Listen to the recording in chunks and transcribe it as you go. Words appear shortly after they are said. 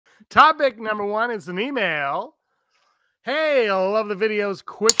Topic number one is an email. Hey, I love the videos.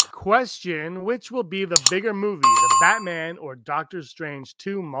 Quick question. Which will be the bigger movie, The Batman or Doctor Strange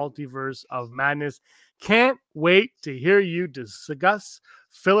 2 Multiverse of Madness? Can't wait to hear you discuss.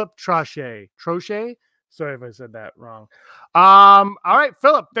 Philip Trochet. Trochet? Sorry if I said that wrong. All right,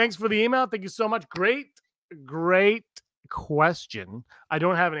 Philip, thanks for the email. Thank you so much. Great question. I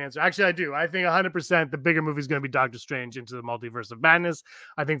don't have an answer. Actually, I do. I think 100% the bigger movie is going to be Doctor Strange into the Multiverse of Madness.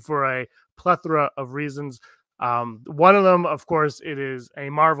 I think for a plethora of reasons. One of them, of course, it is a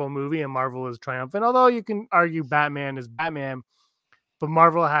Marvel movie, and Marvel is triumphant. Although you can argue Batman is Batman, but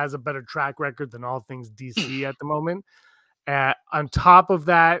Marvel has a better track record than all things DC at the moment. On top of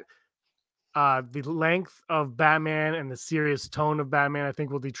that, the length of Batman and the serious tone of Batman, I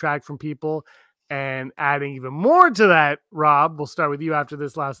think, will detract from people. And adding even more to that, Rob, we'll start with you after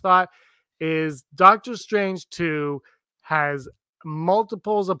this last thought, is Doctor Strange 2 has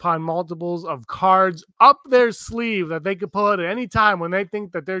multiples upon multiples of cards up their sleeve that they could pull out at any time when they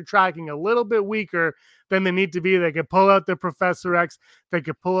think that they're tracking a little bit weaker than they need to be. They could pull out their Professor X, they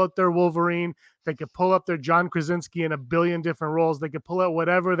could pull out their Wolverine, they could pull up their John Krasinski in a billion different roles, they could pull out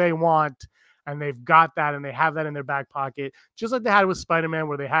whatever they want, and they've got that, and they have that in their back pocket, just like they had with Spider-Man,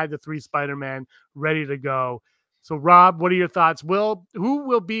 where they had the 3 Spider-Man ready to go. So, Rob, what are your thoughts? Who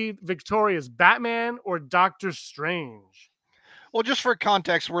will be victorious, Batman or Doctor Strange? Well, just for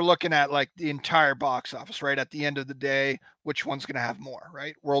context, we're looking at like the entire box office, right? At the end of the day, which one's going to have more,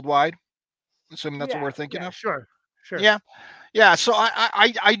 right? Worldwide, assuming that's what we're thinking of. Sure. Yeah. So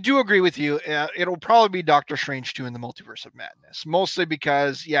I do agree with you. It'll probably be Doctor Strange 2 in the Multiverse of Madness, mostly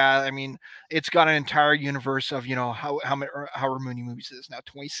because, I mean, it's got an entire universe of, however many movies it is now,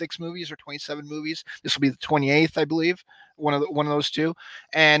 26 movies or 27 movies. This will be the 28th, I believe, one of those two.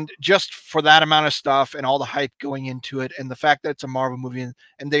 And just for that amount of stuff and all the hype going into it, and the fact that it's a Marvel movie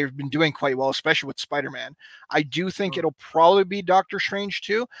and they've been doing quite well, especially with Spider-Man, I do think it'll probably be Doctor Strange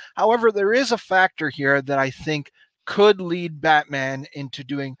 2. However, there is a factor here that I think could lead Batman into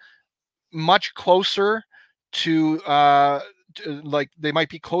doing much closer to like they might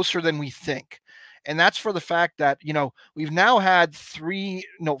be closer than we think. And that's for the fact that, we've now had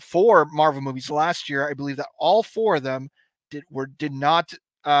 4 Marvel movies last year. I believe that all 4 of them did not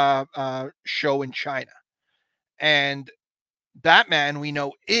show in China. And Batman, we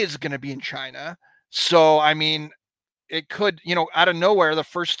know, is going to be in China. So, I mean, it could, out of nowhere, the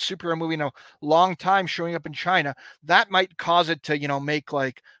first superhero movie in a long time showing up in China, that might cause it to, make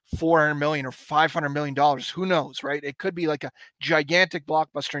like $400 million or $500 million. Who knows, right? It could be like a gigantic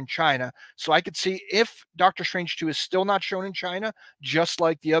blockbuster in China. So I could see if Doctor Strange 2 is still not shown in China, just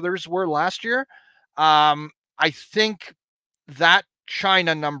like the others were last year, I think that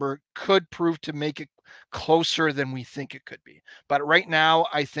China number could prove to make it closer than we think it could be. But right now,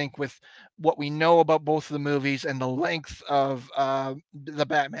 I think with what we know about both of the movies and the length of the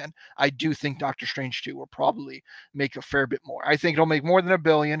Batman, I do think Doctor Strange 2 will probably make a fair bit more. I think it'll make more than $1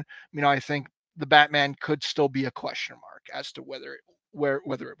 billion. I think the Batman could still be a question mark as to whether it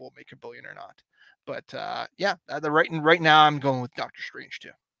will make $1 billion or not. But right now I'm going with Doctor Strange 2.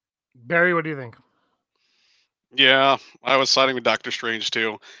 Barry, what do you think? Yeah, I was siding with Doctor Strange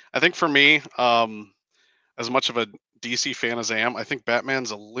too. I think for me, as much of a DC fan as I am, I think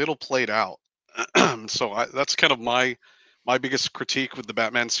Batman's a little played out. So that's kind of my biggest critique with the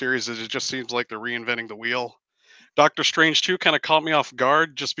Batman series is it just seems like they're reinventing the wheel. Doctor Strange 2 kind of caught me off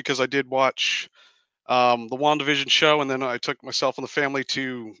guard just because I did watch the WandaVision show, and then I took myself and the family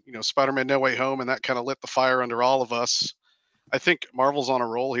to Spider-Man No Way Home, and that kind of lit the fire under all of us. I think Marvel's on a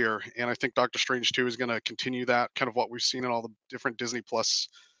roll here, and I think Doctor Strange 2 is going to continue that kind of what we've seen in all the different Disney Plus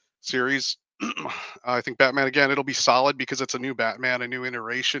series. I think Batman, again, it'll be solid because it's a new Batman, a new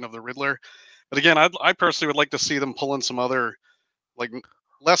iteration of the Riddler. But again, I personally would like to see them pull in some other, like,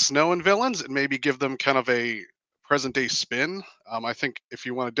 less known villains and maybe give them kind of a present day spin. I think if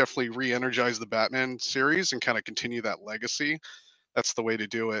you want to definitely re-energize the Batman series and kind of continue that legacy, that's the way to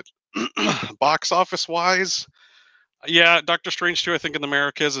do it. Box office wise, yeah, Doctor Strange 2, I think in the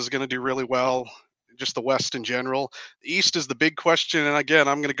Americas is going to do really well. Just the West in general. The East is the big question. And again,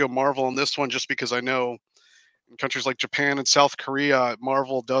 I'm going to go Marvel on this one just because I know in countries like Japan and South Korea,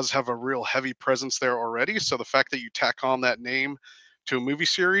 Marvel does have a real heavy presence there already. So the fact that you tack on that name to a movie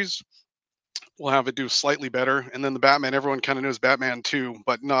series will have it do slightly better. And then the Batman, everyone kind of knows Batman too,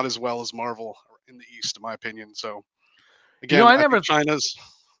 but not as well as Marvel in the East, in my opinion. So again, I think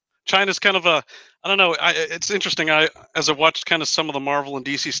China's kind of a, I don't know. It's interesting. As I watched kind of some of the Marvel and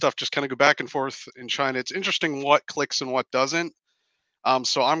DC stuff, just kind of go back and forth in China. It's interesting what clicks and what doesn't.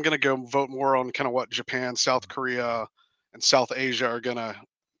 So I'm going to go vote more on kind of what Japan, South Korea, and South Asia are going to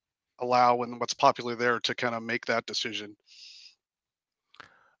allow and what's popular there to kind of make that decision.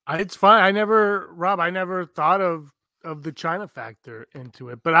 It's fine. Rob, I never thought of the China factor into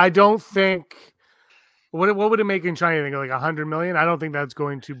it, but I don't think. What would it make in China? You think like 100 million? I don't think that's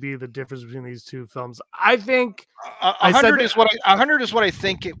going to be the difference between these two films. I think 100 is what 100 is what I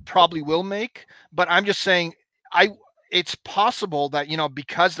think it probably will make. But I'm just saying, it's possible that, you know,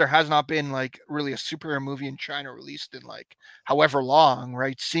 because there has not been like really a superhero movie in China released in like however long,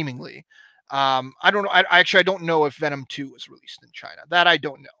 right? Seemingly, I don't know. I don't know if Venom 2 was released in China. That I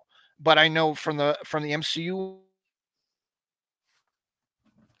don't know, but I know from the MCU.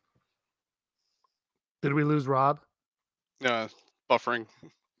 Did we lose Rob? Buffering.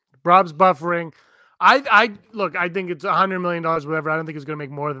 Rob's buffering. I look. I think it's $100 million, whatever. I don't think it's going to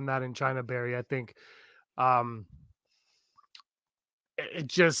make more than that in China, Barry. I think, it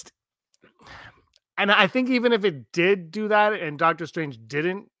just, and I think even if it did do that, and Doctor Strange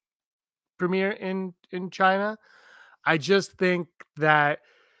didn't premiere in China, I just think that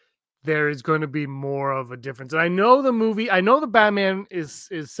there is going to be more of a difference. And I know the Batman is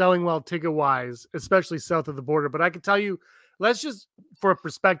selling well ticket wise, especially south of the border. But I can tell you, let's just, for a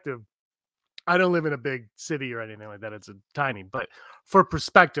perspective, I don't live in a big city or anything like that. It's a tiny, but for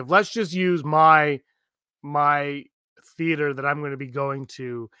perspective, let's just use my theater that I'm going to be going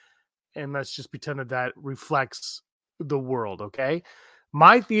to, and let's just pretend that reflects the world. Okay.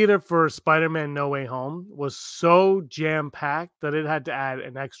 My theater for Spider-Man No Way Home was so jam-packed that it had to add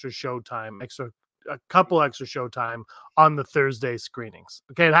an extra showtime, a couple extra showtime on the Thursday screenings.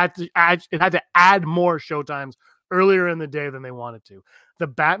 Okay, it had to add more showtimes earlier in the day than they wanted to. The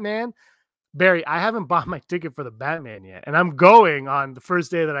Batman, Barry, I haven't bought my ticket for the Batman yet, and I'm going on the first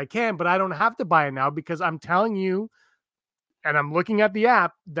day that I can, but I don't have to buy it now because I'm telling you, and I'm looking at the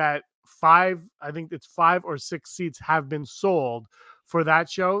app, that I think it's 5 or 6 seats have been sold for that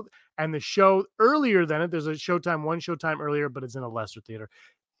show. And the show earlier than it, there's one showtime earlier, but it's in a lesser theater.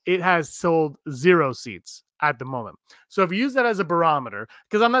 It has sold 0 seats at the moment. So if you use that as a barometer,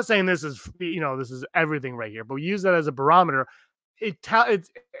 because I'm not saying this is, this is everything right here, but we use that as a barometer,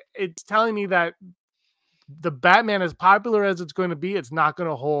 it's telling me that the Batman, as popular as it's going to be, it's not going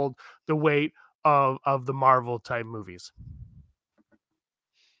to hold the weight of the Marvel type movies.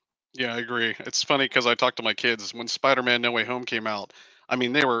 Yeah, I agree. It's funny because I talked to my kids when Spider-Man No Way Home came out. I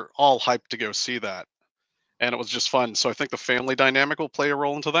mean, they were all hyped to go see that, and it was just fun. So I think the family dynamic will play a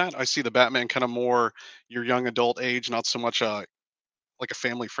role into that. I see the Batman kind of more your young adult age, not so much like a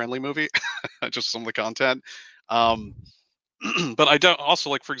family-friendly movie, just some of the content. Um, but I don't also,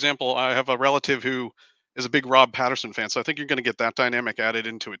 like, for example, I have a relative who is a big Rob Patterson fan, so I think you're going to get that dynamic added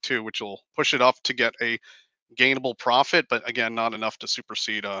into it too, which will push it up to get a gainable profit, but again, not enough to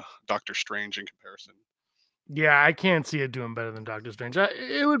supersede Doctor Strange in comparison. Yeah, I can't see it doing better than Doctor Strange.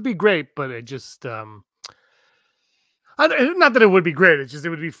 It would be great, but it just not that it would be great. It's just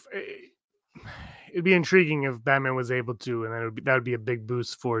it'd be intriguing if Batman was able to, and then that would be a big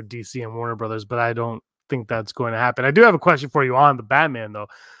boost for DC and Warner Brothers. But I don't think that's going to happen. I do have a question for you on the Batman though,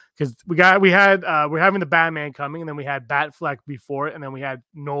 because we're having the Batman coming, and then we had Batfleck before it, and then we had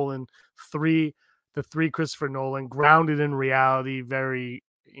Nolan the three Christopher Nolan, grounded in reality, very,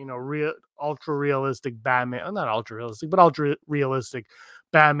 real, ultra realistic Batman, not ultra realistic, but ultra realistic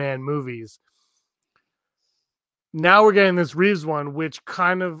Batman movies. Now we're getting this Reeves one, which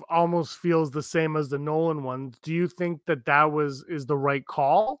kind of almost feels the same as the Nolan one. Do you think that is the right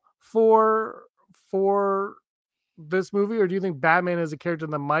call for this movie, or do you think Batman is a character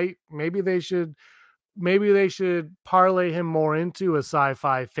that maybe they should parlay him more into a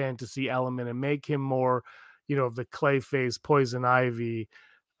sci-fi fantasy element and make him more, the Clayface, Poison Ivy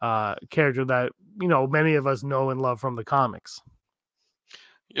character that, many of us know and love from the comics?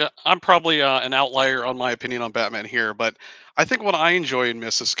 Yeah, I'm probably an outlier on my opinion on Batman here, but I think what I enjoy and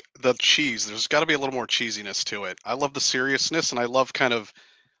miss is the cheese. There's got to be a little more cheesiness to it. I love the seriousness, and I love kind of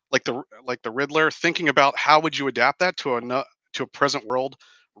like the Riddler. Thinking about how would you adapt that to a present world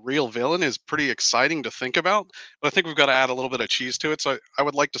real villain is pretty exciting to think about. But I think we've got to add a little bit of cheese to it. So I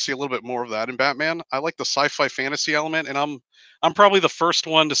would like to see a little bit more of that in Batman. I like the sci-fi fantasy element, and I'm probably the first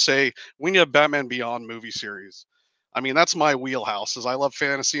one to say we need a Batman Beyond movie series. I mean, that's my wheelhouse. Is I love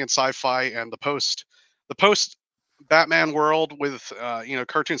fantasy and sci-fi, and the post Batman world with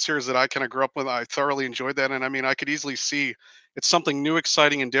cartoon series that I kind of grew up with. I thoroughly enjoyed that, and I mean, I could easily see it's something new,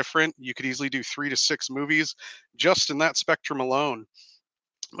 exciting, and different. You could easily do 3 to 6 movies just in that spectrum alone.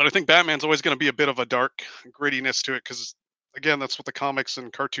 But I think Batman's always going to be a bit of a dark grittiness to it because, again, that's what the comics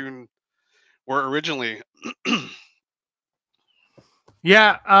and cartoon were originally.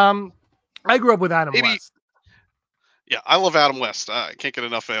 Yeah, I grew up with Adam Maybe. West. Yeah, I love Adam West. I can't get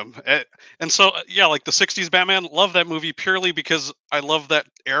enough of him. And so, yeah, like the '60s Batman, love that movie purely because I love that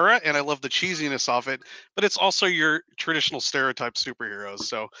era and I love the cheesiness of it. But it's also your traditional stereotype superheroes.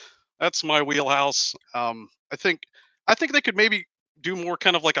 So that's my wheelhouse. I think they could maybe do more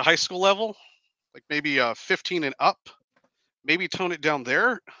kind of like a high school level, like maybe 15 and up. Maybe tone it down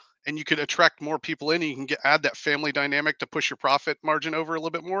there, and you could attract more people in. And you can add that family dynamic to push your profit margin over a little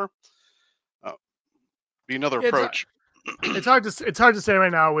bit more. Uh, be another It's approach. it's hard to say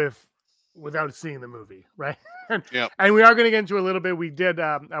right now without seeing the movie, right? Yeah. And we are going to get into a little bit. We did.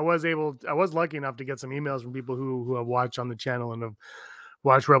 I was lucky enough to get some emails from people who have watched on the channel and have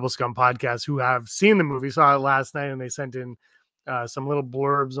watched Rebel Scum podcast who have seen the movie, saw it last night, and they sent in some little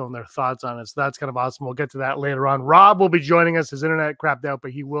blurbs on their thoughts on it. So that's kind of awesome. We'll get to that later on. Rob will be joining us. His internet crapped out,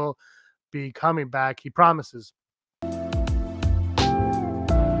 but he will be coming back. He promises.